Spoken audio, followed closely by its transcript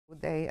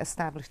They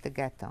established the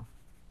ghetto.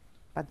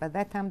 But by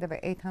that time there were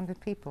 800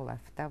 people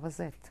left. That was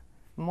it.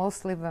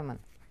 Mostly women.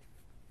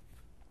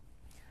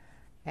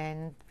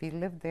 And we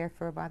lived there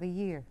for about a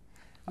year.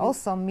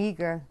 Also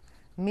meager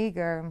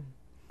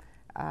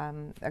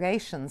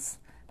rations,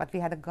 but we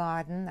had a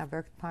garden. I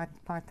worked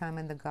part-time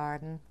in the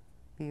garden.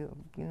 You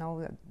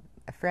know,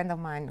 a friend of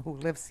mine who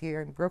lives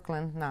here in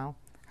Brooklyn now,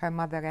 her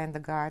mother ran the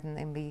garden,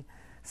 and we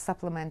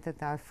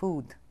supplemented our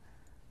food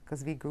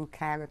because we grew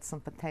carrots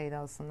and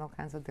potatoes and all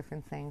kinds of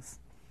different things.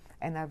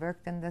 And I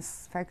worked in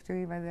this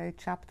factory where they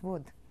chopped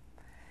wood.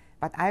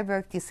 But I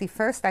worked, you see,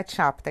 first I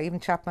even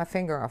chopped my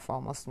finger off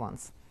almost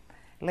once.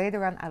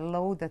 Later on, I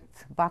loaded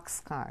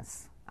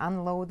boxcars,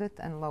 unloaded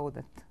and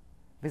loaded,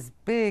 with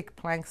big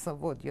planks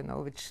of wood, you know,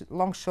 which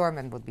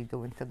longshoremen would be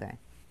doing today.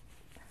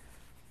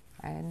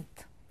 And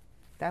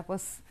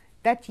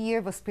that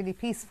year was pretty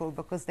peaceful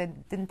because they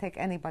didn't take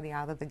anybody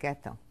out of the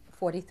ghetto.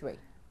 43.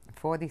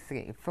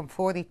 43, from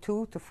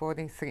 42 to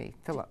 43,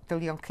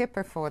 till Yom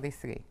Kippur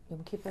 43.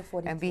 Yom Kippur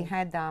 43. And we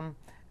had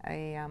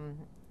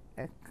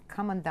a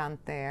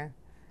commandant there.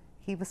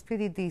 He was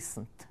pretty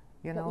decent,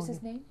 you know. What was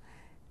his name?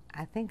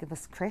 I think it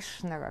was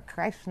Krishna.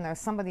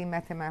 Somebody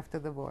met him after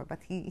the war, but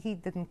he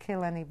didn't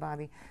kill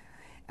anybody.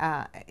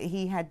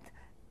 He had,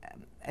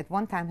 at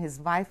one time, his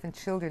wife and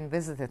children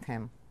visited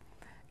him,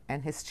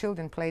 and his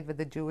children played with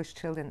the Jewish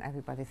children.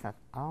 Everybody thought,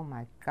 oh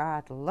my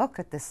God, look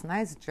at this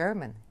nice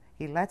German.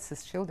 He lets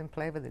his children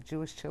play with the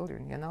Jewish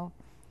children, you know.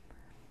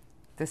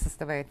 This is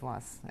the way it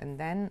was. And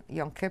then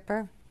Yom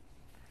Kippur,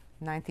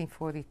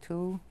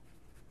 1942,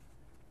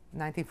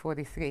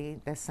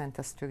 1943, they sent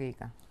us to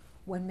Riga.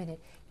 1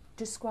 minute.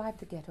 Describe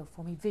the ghetto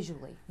for me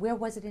visually. Where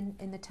was it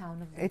in the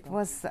town of Liepāja? It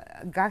was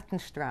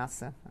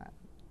Gartenstrasse.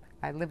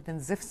 I lived in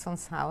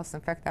Zivson's house.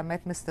 In fact, I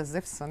met Mr.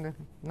 Zivson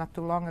not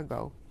too long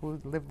ago, who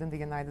lived in the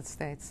United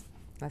States.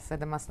 I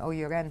said, I must owe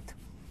you rent.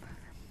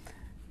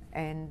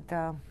 And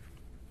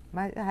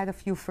I had a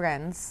few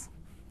friends.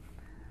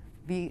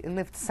 We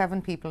lived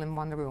 7 people in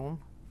one room.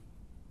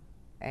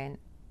 And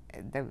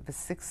there were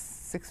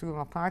six-room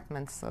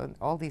apartments, so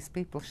all these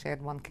people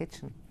shared one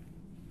kitchen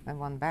and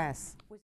one bath.